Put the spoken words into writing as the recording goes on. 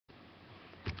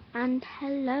And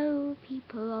hello,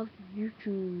 people of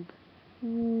YouTube.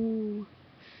 Ooh.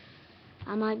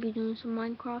 I might be doing some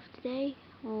Minecraft today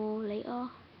or later.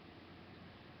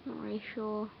 Not really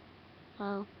sure.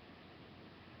 So,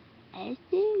 let's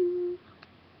do.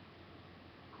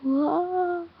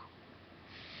 Whoa.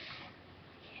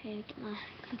 Okay, get my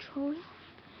controller.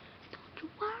 Don't you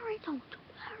worry,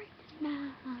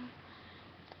 now.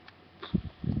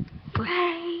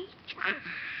 Great.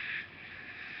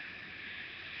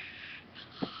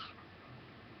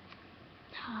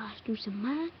 Let's do some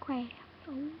Minecraft.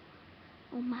 Oh,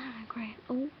 Minecraft.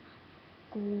 Oh,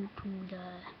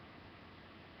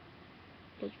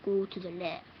 let's go to the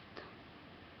left.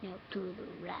 Now to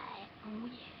the right. Oh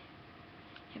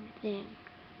yeah. Everything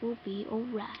will be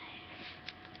alright.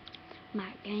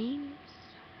 My games.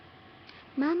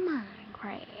 My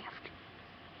Minecraft.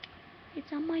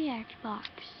 It's on my Xbox.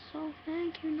 So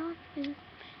thank you, not this.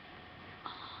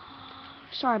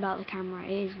 Sorry about the camera.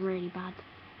 It is really bad.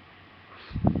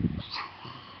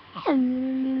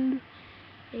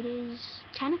 It is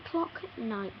 10 o'clock at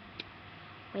night.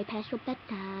 Way past your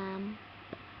bedtime.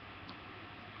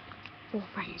 All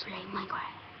friends playing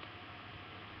Minecraft.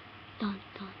 Dun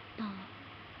dun dun.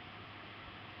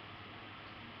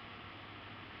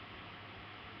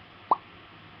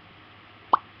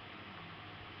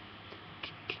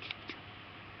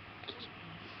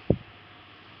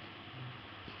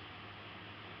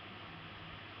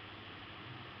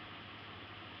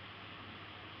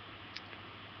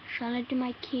 Shall I do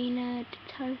my Keener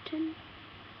Totem?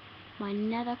 My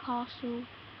nether castle?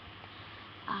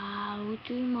 I'll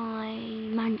do my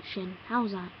mansion.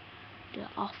 How's that? Do it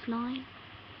offline?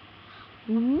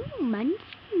 Ooh,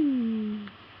 mansion.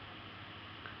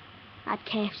 I had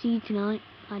KFC tonight.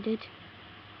 I did.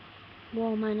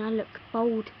 Whoa, man, I look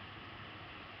bold.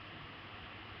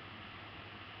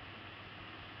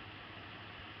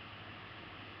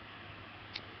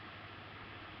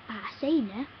 I say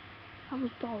that. I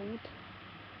was bold.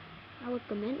 I would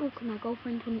go mental because my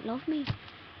girlfriend wouldn't love me.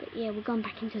 But yeah, we're going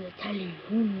back into the telly.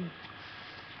 Ooh.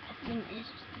 I think this is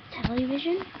the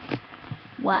television.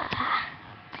 Wow.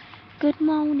 Good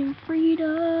morning,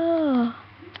 Frida.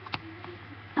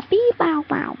 A bee bow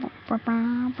bow bow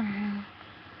bow bow.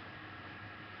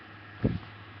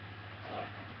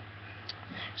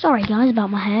 Sorry guys about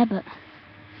my hair, but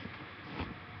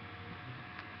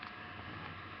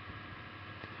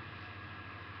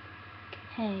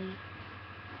okay.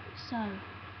 So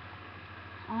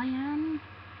I am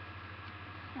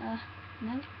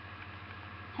no.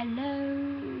 Hello.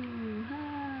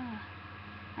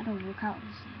 I don't walk out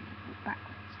this thing, I walk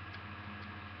backwards.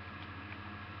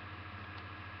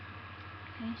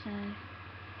 Okay, so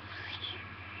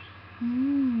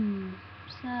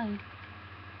so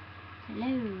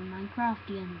hello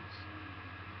Minecraftians,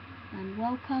 and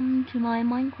welcome to my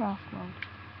Minecraft world.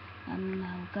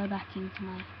 I'll go back into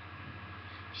my.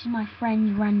 This is my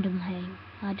friend's random thing.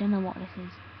 I don't know what this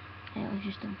is. It was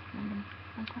just a random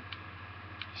Minecraft.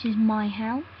 This is my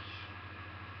house,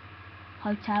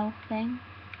 hotel thing,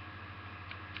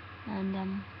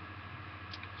 and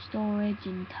storage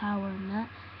and tower and that,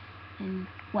 and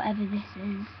whatever this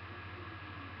is,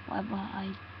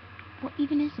 what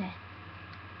even is this?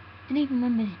 Didn't even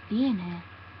remember this being here.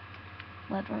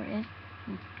 Whatever it is.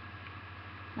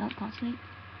 No, can't sleep.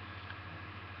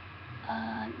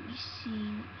 Let me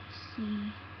see.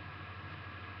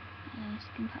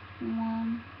 Skin pack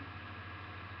 1.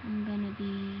 I'm gonna be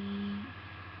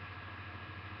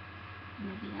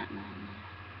that man.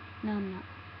 No, I'm not.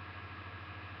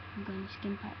 I'm going to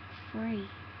skin pack 3.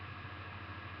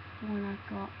 The one I've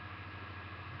got.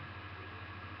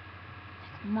 The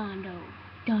commando.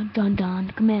 Dun dun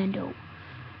dun, commando.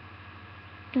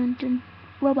 Dun dun,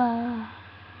 rubber.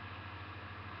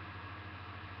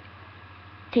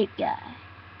 Tape guy.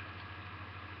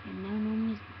 And now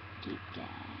known as tape guy.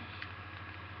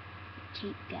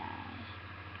 Tape guy.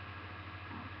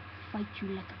 I'll fight you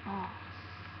like a boss.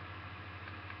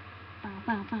 Bow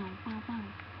bow bow bow bow.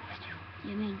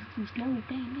 Yeah man, you're too slow,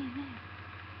 bam.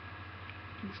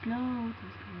 Too slow.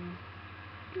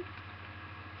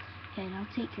 Okay,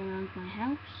 I'll take you around my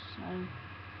house, so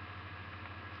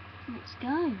let's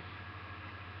go.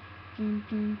 Dun,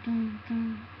 dun, dun,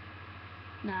 dun.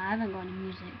 No, I haven't got any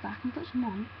music, but I can put some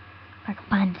on. If I can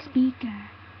find the speaker.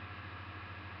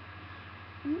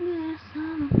 Yes,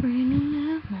 I'm afraid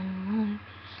of my life.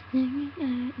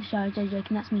 Sorry,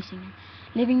 joking, that's me singing.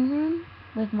 Living room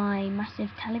with my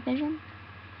massive television.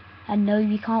 And no,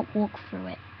 you can't walk through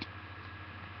it.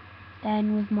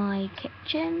 Then with my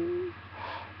kitchen.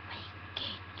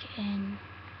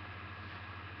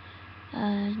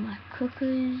 My cookers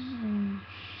and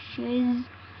shiz.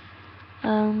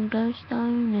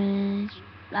 Glowstone is,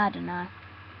 I don't know,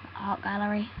 art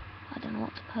gallery. I don't know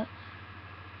what to put.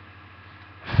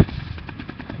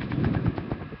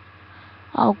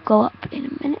 I'll go up in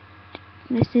a minute.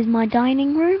 This is my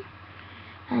dining room,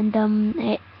 and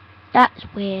that's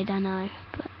weird, I know,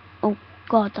 but oh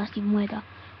god, that's even weirder.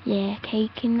 Yeah,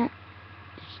 cake and that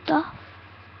stuff,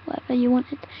 whatever you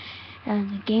wanted.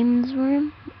 And the games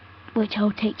room, which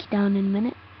I'll take you down in a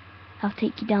minute. I'll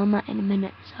take you down that in a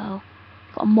minute. So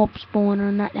got a mob spawner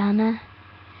and that down there,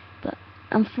 but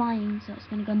I'm flying, so it's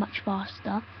gonna go much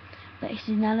faster. But this is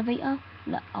an elevator.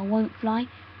 Look, I won't fly,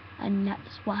 and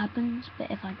that's what happens.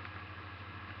 But if I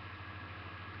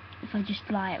just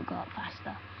fly, it'll go up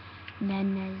faster. And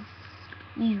then there's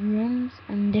these rooms,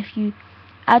 and if you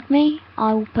add me,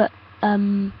 I will put a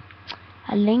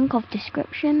link of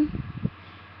description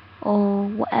or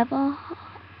whatever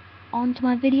onto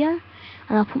my video,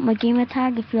 and I'll put my gamer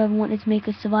tag if you ever wanted to make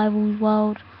a survival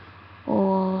world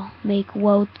or make a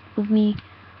world with me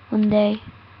one day.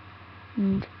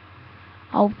 And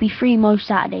I'll be free most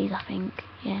Saturdays, I think.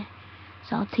 Yeah,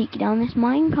 so I'll take you down this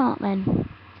minecart then.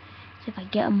 So if I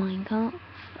get a minecart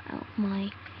out of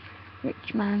my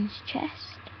rich man's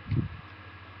chest.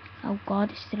 Oh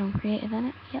god, it's still on creative, isn't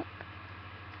it? Yep.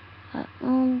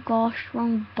 Oh gosh,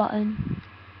 wrong button.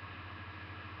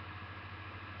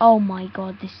 Oh my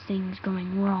god, this thing's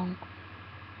going wrong.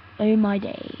 Oh my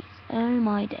days. Oh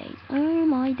my days. Oh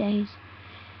my days.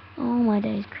 Oh my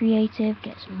days. Creative,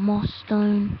 get some moss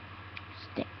stone.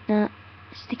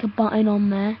 Stick a button on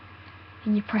there,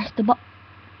 and you press the button.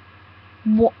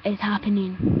 What is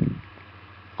happening?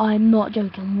 I'm not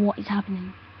joking, what is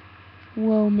happening?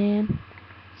 Whoa man.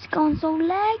 It's gone so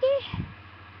laggy.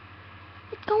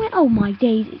 It's going, oh my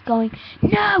days, it's going,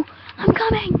 no! I'm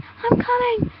coming! I'm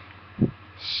coming!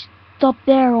 Stop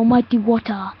there, almighty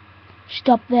water.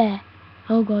 Stop there.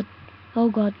 Oh god.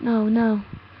 Oh god, no, no.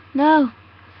 No!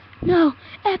 No!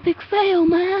 Epic fail,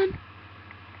 man!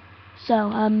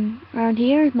 So, around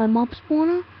here is my mob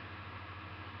spawner.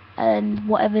 And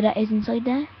whatever that is inside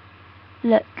there.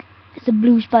 Look, it's a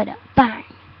blue spider. Bang!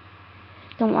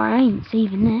 Don't worry, I ain't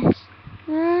saving this.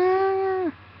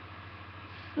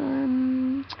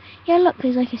 Yeah, look,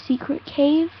 there's like a secret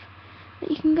cave that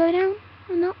you can go down,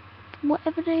 and that,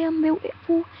 whatever they built it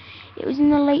for. It was in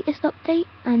the latest update,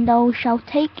 and I shall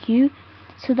take you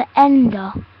to the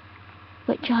ender,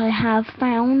 which I have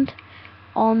found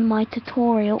on my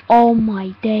tutorial. Oh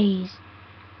my days,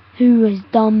 who has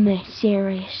done this?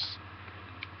 Serious,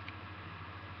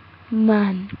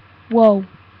 man, whoa,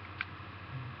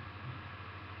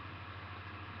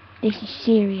 this is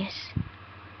serious.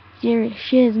 Serious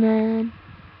shiz, man.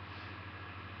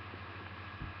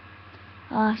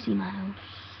 Oh, I see my house.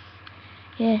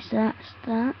 Yes, that's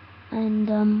that. And,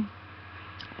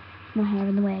 my hair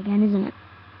in the way again, isn't it?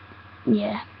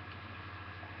 Yeah.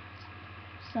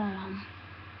 So,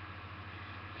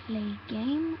 play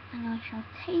game, and I shall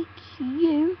take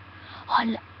you.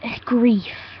 Oh, it's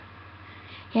grief.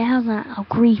 Yeah, how's that? I'll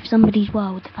grief somebody's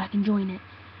world if I can join it.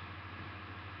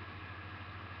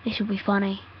 This will be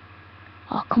funny.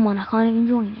 Oh, come on, I can't even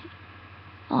join it.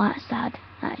 Oh, that's sad.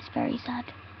 That is very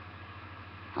sad.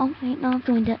 Oh, wait, no, I've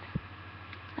joined it.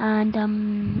 And,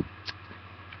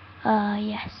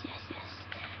 yes.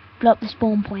 Blow up the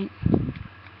spawn point.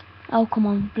 Oh, come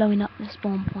on, blowing up the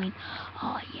spawn point.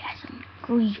 Oh, yes, I'm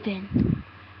griefing.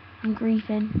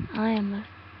 I am a...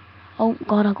 Oh,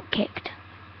 God, I got kicked.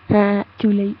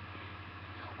 Too late.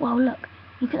 Well, look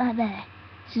at that there.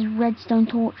 This is redstone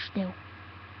torch still.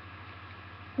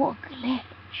 What a glitch.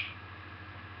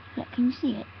 Look, can you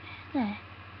see it? There.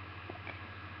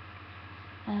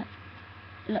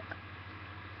 Look.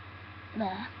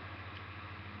 There.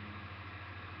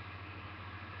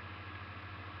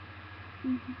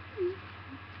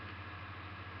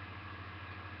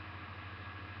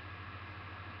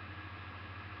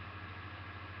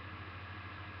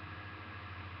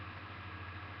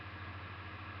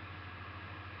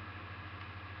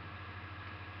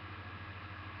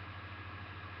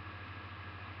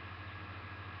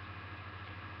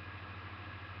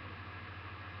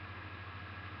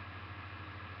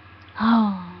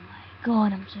 Oh my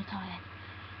god, I'm so tired.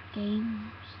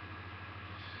 Games.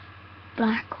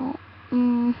 Black Hole.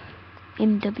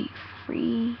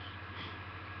 MW3.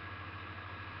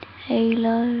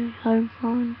 Halo.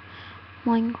 Homefront.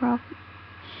 Minecraft.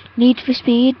 Need for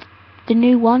Speed. The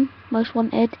new one, Most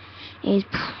Wanted, is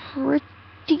pretty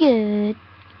good.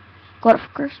 Got it for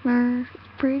Christmas. It's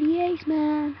pretty ace,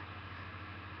 man.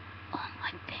 Oh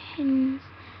my pins.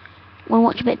 Wanna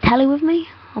watch a bit of telly with me?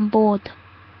 I'm bored.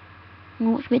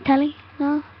 Wanna watch a bit of telly?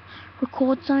 No?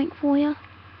 Record something for you?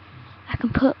 I can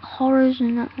put horrors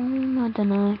in that on. I don't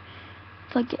know.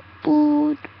 If I get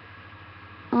bored,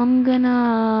 I'm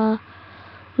gonna.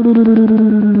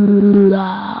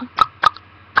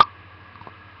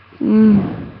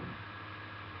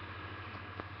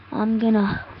 I'm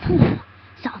gonna.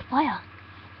 It's on fire.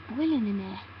 It's boiling in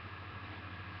there.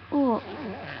 Oh.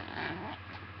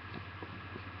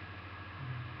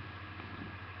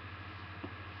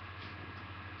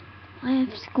 I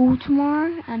have school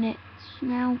tomorrow and it's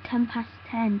now 10 past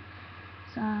 10.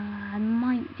 So I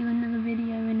might do another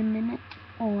video in a minute,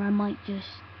 or I might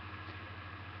just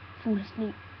fall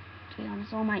asleep, to be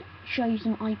honest. Or I might show you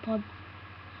some iPod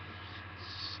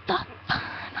stuff.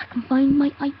 If I can find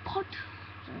my iPod.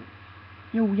 So,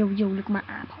 yo, look at my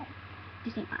iPod.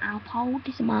 This ain't my iPod,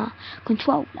 this is my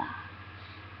controller.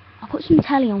 I'll put some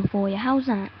telly on for you. How's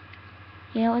that?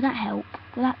 Yeah, will that help?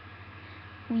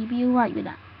 Will you be alright with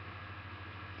that?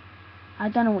 I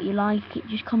don't know what you like, it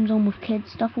just comes on with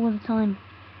kids stuff all the time.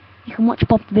 You can watch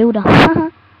Bob the Builder.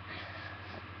 I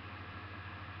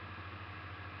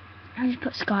just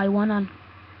put Sky One on.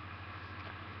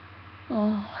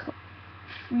 Oh, I got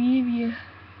 3 of you.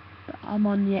 But I'm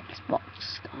on the Xbox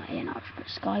Sky and I'll just put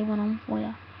Sky One on for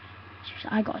you.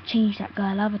 I gotta change that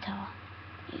girl avatar.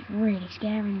 It's really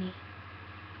scaring me.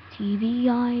 TV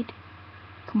guide.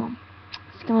 Come on.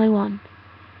 Sky One.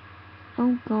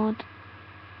 Oh god.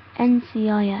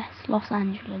 NCIS, Los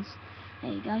Angeles. There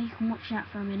you go, you can watch that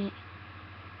for a minute.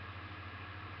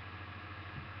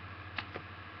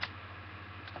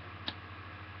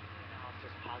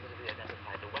 Analysis positively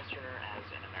identified the Westerner as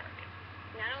an American.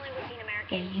 Not only was he an American,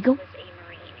 There you he go. was a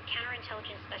Marine,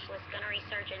 counterintelligence specialist, gunnery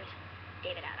sergeant,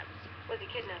 David Adams. Was he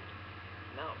kidnapped?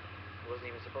 No. He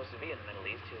wasn't even supposed to be in the Middle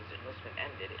East. His enlistment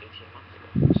ended 18 months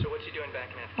ago. So what's he doing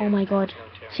back in Afghanistan? Oh my god,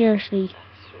 seriously.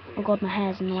 Oh god, my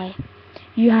hair's in the way.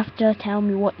 You have to tell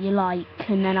me what you like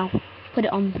and then I'll put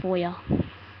it on for you.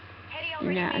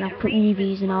 And I'll put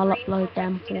movies and I'll upload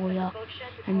them for you.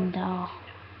 And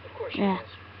yeah.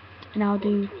 And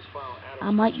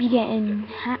I might be getting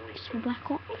hacks for Black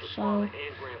Ops, so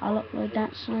I'll upload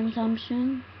that sometime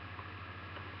soon.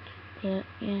 But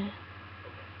yeah.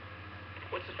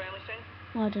 What's the family saying?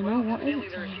 I don't know, what is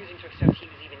it saying?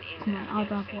 Come on, I'd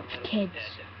rather watch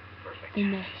kids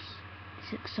than this.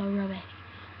 This looks so rubbish.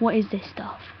 What is this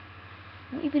stuff?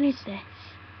 What even is this?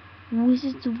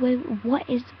 Wizards of what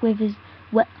is Wizards?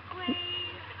 What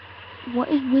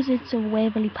is Wizards of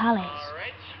Waverly Palace?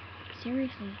 Alright.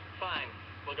 Seriously. Fine.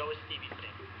 We'll go with Stevie's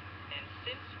thing. And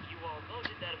since you all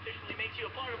voted, that officially makes you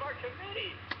a part of our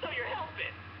committee. So you're helping.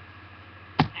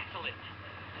 Excellent.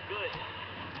 Good.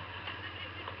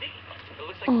 Nick, it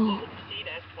looks like we'll proceed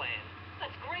as planned.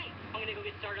 That's great. I'm gonna go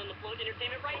get started on the float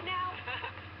entertainment right now.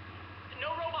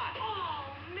 No robot.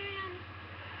 Oh, man.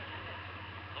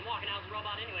 I'm walking out as a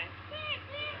robot anyway.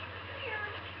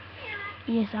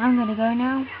 Yes, I'm gonna go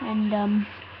now, and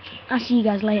I'll see you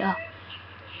guys later.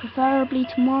 Preferably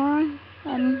tomorrow.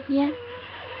 Yeah.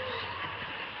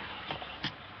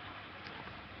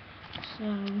 So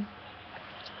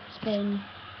it's been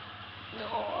a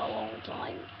long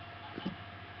time.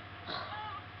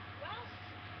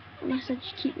 Unless I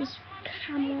just keep this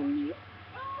camera on.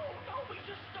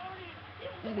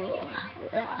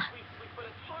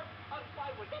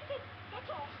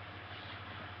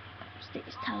 Stick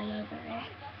this tally over here.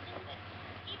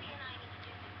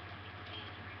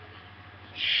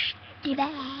 Shh, give it.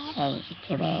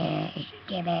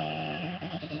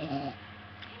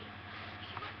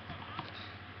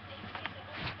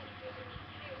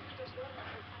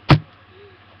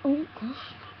 Oh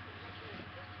gosh.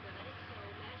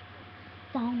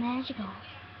 So magical.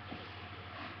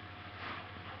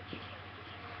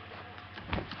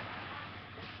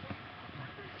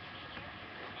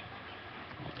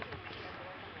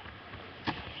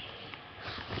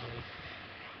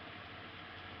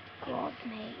 God,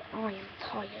 mate, I am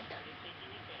tired.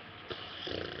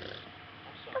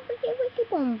 Wiki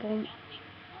bum bum.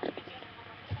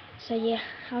 So yeah,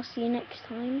 I'll see you next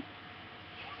time.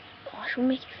 Gosh, we'll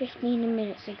make it 15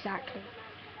 minutes exactly.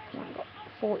 Come on, I've got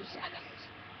 40 seconds.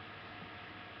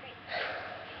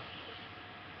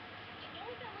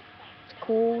 It's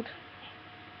called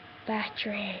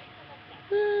battery.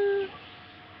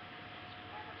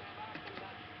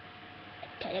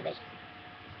 Television.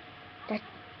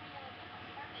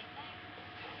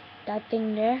 That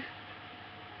thing there.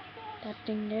 That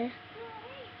thing there.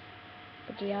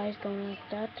 Put the eyes going like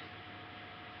that.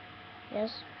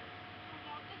 Yes.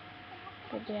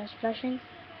 Put the eyes flashing.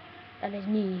 That is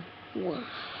me. Go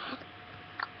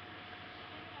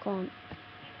on.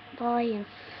 Bye in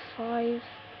 5,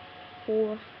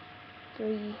 4,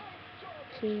 3,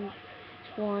 2,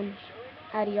 1.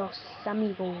 Adios,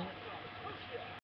 amigo.